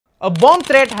A bomb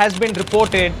threat has been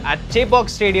reported at Chepauk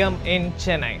Stadium in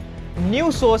Chennai.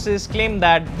 News sources claim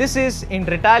that this is in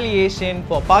retaliation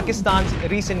for Pakistan's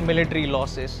recent military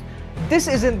losses. This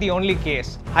isn't the only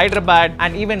case. Hyderabad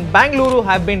and even Bengaluru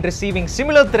have been receiving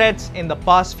similar threats in the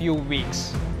past few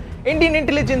weeks. Indian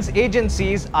intelligence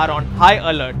agencies are on high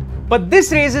alert. But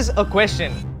this raises a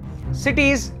question.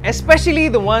 Cities, especially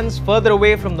the ones further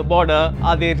away from the border,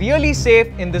 are they really safe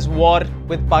in this war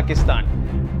with Pakistan?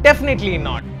 Definitely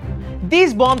not.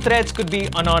 These bomb threats could be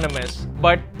anonymous,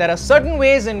 but there are certain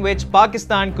ways in which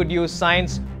Pakistan could use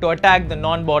science to attack the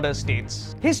non-border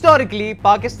states. Historically,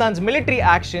 Pakistan's military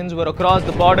actions were across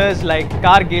the borders like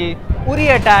Kargil, Uri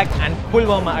attack and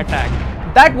Pulwama attack.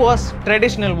 That was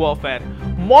traditional warfare.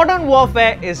 Modern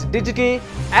warfare is digital,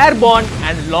 airborne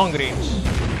and long range.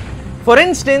 For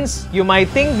instance, you might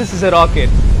think this is a rocket,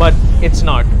 but it's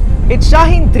not. It's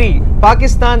Shaheen-III,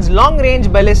 Pakistan's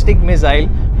long-range ballistic missile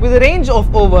with a range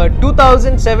of over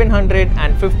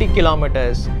 2,750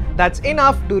 kilometers. That's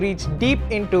enough to reach deep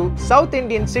into South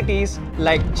Indian cities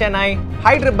like Chennai,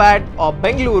 Hyderabad or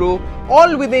Bengaluru,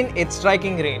 all within its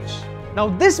striking range. Now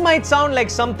this might sound like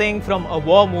something from a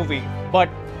war movie, but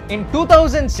in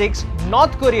 2006,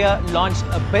 North Korea launched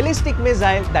a ballistic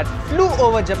missile that flew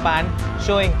over Japan,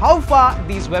 showing how far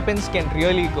these weapons can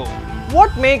really go.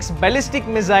 What makes ballistic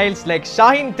missiles like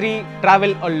Shaheen-III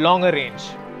travel a longer range?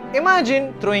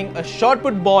 Imagine throwing a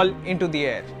shot-put ball into the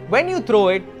air. When you throw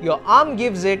it, your arm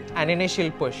gives it an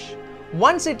initial push.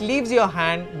 Once it leaves your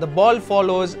hand, the ball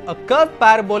follows a curved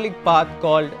parabolic path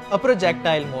called a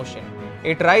projectile motion.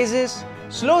 It rises,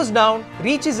 slows down,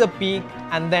 reaches a peak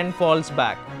and then falls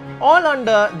back, all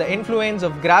under the influence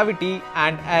of gravity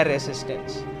and air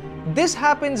resistance. This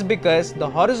happens because the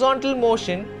horizontal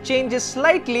motion changes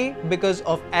slightly because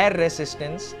of air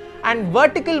resistance and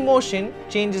vertical motion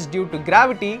changes due to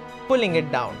gravity pulling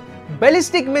it down.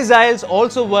 Ballistic missiles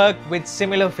also work with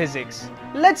similar physics.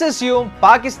 Let's assume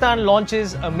Pakistan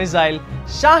launches a missile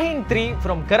Shaheen-III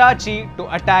from Karachi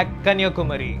to attack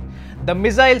Kanyakumari. The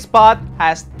missile's path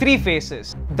has three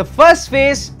phases. The first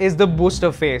phase is the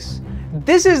booster phase.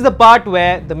 This is the part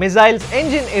where the missile's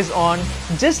engine is on,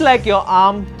 just like your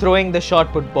arm throwing the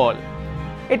shot put ball.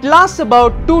 It lasts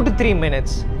about 2 to 3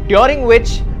 minutes, during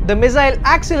which the missile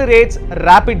accelerates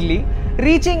rapidly,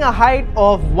 reaching a height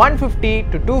of 150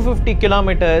 to 250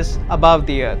 kilometers above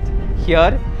the earth.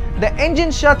 Here, the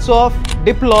engine shuts off,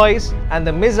 deploys, and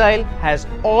the missile has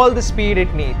all the speed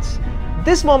it needs.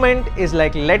 This moment is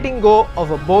like letting go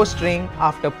of a bowstring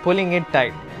after pulling it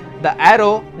tight. The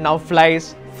arrow now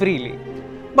flies freely.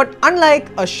 But unlike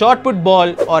a shot put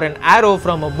ball or an arrow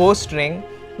from a bowstring,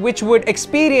 which would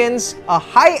experience a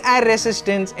high air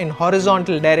resistance in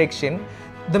horizontal direction,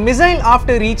 the missile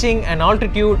after reaching an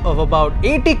altitude of about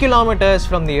 80 kilometers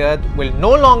from the earth will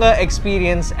no longer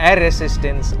experience air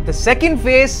resistance. The second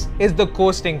phase is the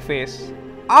coasting phase.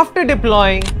 After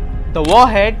deploying, the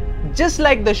warhead, just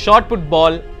like the shot put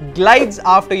ball, glides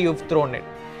after you've thrown it.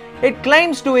 It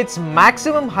climbs to its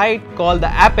maximum height called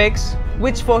the apex,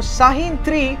 which for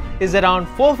Shaheen-III is around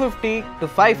 450 to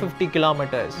 550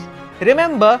 kilometers.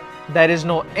 Remember, there is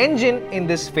no engine in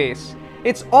this phase.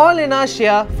 It's all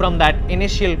inertia from that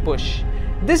initial push.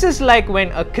 This is like when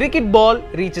a cricket ball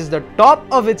reaches the top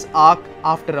of its arc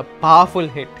after a powerful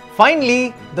hit.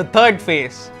 Finally, the third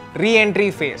phase,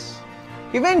 re-entry phase.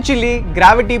 Eventually,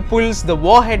 gravity pulls the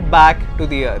warhead back to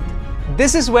the earth.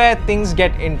 This is where things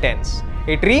get intense.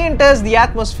 It re-enters the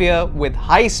atmosphere with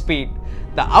high speed.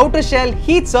 The outer shell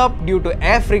heats up due to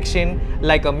air friction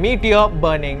like a meteor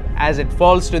burning as it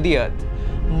falls to the earth.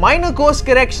 Minor course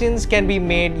corrections can be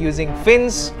made using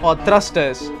fins or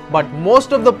thrusters, but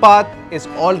most of the path is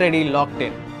already locked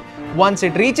in. Once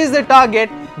it reaches the target,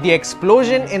 the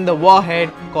explosion in the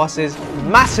warhead causes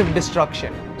massive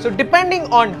destruction. So depending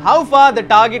on how far the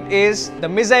target is, the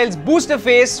missile's booster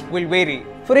phase will vary.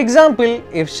 For example,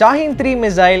 if Shaheen-III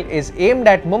missile is aimed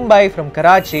at Mumbai from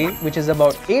Karachi, which is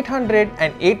about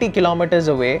 880 kilometers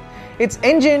away, its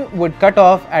engine would cut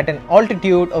off at an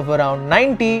altitude of around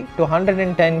 90 to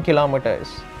 110 kilometers.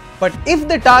 But if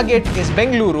the target is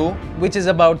Bengaluru, which is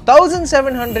about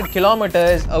 1700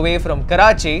 kilometers away from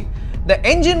Karachi, the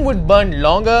engine would burn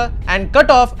longer and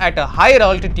cut off at a higher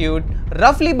altitude,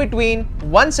 roughly between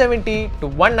 170 to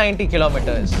 190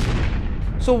 kilometers.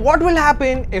 So what will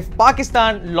happen if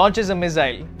Pakistan launches a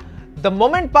missile? The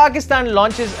moment Pakistan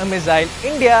launches a missile,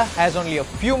 India has only a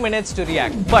few minutes to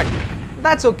react. But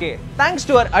that's okay, thanks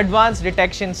to our advanced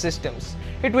detection systems.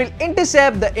 It will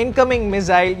intercept the incoming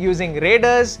missile using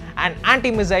radars and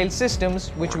anti-missile systems,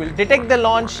 which will detect the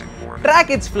launch, track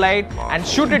its flight and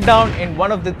shoot it down in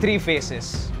one of the three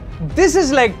phases. This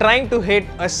is like trying to hit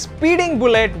a speeding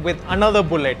bullet with another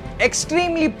bullet,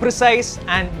 extremely precise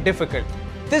and difficult.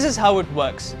 This is how it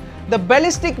works. The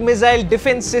ballistic missile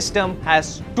defense system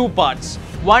has two parts.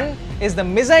 One is the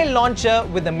missile launcher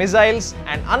with the missiles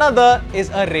and another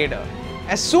is a radar.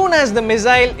 As soon as the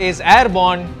missile is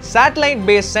airborne,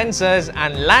 satellite-based sensors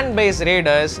and land-based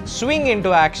radars swing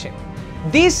into action.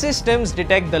 These systems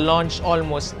detect the launch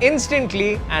almost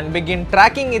instantly and begin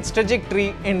tracking its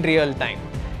trajectory in real time.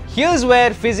 Here's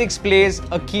where physics plays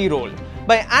a key role.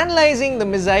 By analyzing the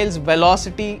missile's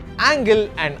velocity, angle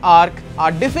and arc, our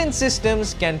defense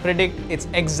systems can predict its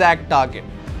exact target.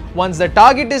 Once the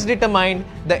target is determined,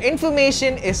 the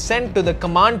information is sent to the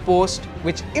command post,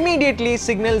 which immediately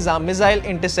signals our missile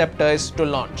interceptors to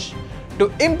launch. To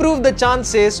improve the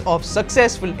chances of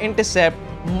successful intercept,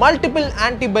 multiple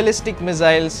anti-ballistic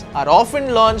missiles are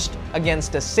often launched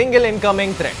against a single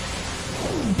incoming threat.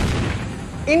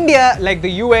 India, like the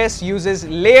US, uses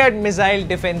layered missile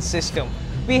defense system.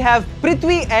 We have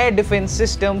Prithvi air defense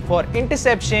system for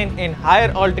interception in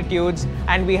higher altitudes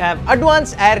and we have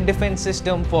advanced air defense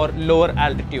system for lower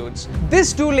altitudes.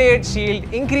 This two-layered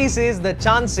shield increases the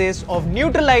chances of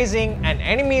neutralizing an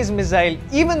enemy's missile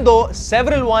even though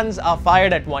several ones are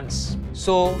fired at once.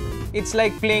 So it's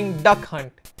like playing duck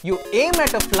hunt. You aim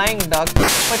at a flying duck,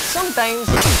 but sometimes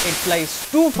it flies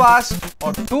too fast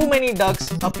or too many ducks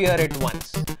appear at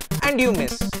once and you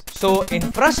miss. So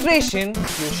in frustration,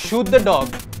 you shoot the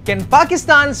dog. Can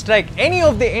Pakistan strike any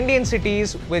of the Indian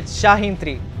cities with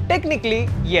Shaheen-III? Technically,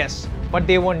 yes, but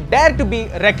they won't dare to be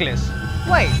reckless.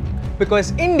 Why? Because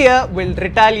India will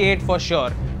retaliate for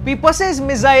sure. We possess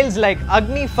missiles like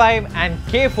Agni-5 and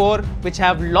K-4 which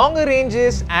have longer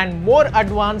ranges and more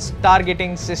advanced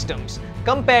targeting systems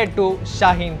compared to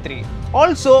Shaheen-III.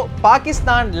 Also,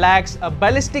 Pakistan lacks a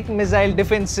ballistic missile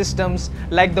defense systems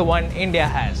like the one India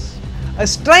has. A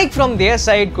strike from their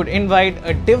side could invite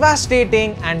a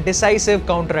devastating and decisive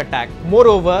counterattack.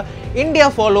 Moreover, India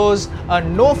follows a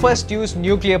no first use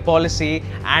nuclear policy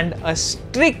and a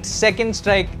strict second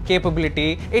strike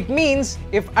capability. It means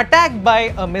if attacked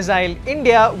by a missile,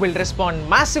 India will respond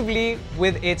massively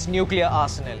with its nuclear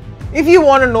arsenal. If you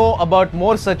want to know about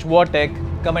more such war tech,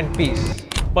 comment peace.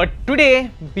 But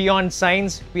today, beyond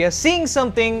science, we are seeing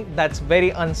something that's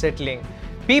very unsettling.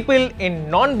 People in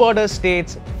non-border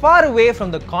states far away from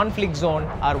the conflict zone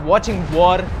are watching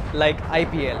war like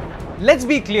IPL. Let's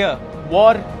be clear,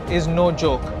 war is no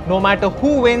joke. No matter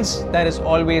who wins, there is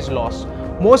always loss.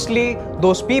 Mostly,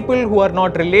 those people who are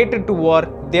not related to war,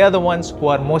 they are the ones who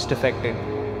are most affected.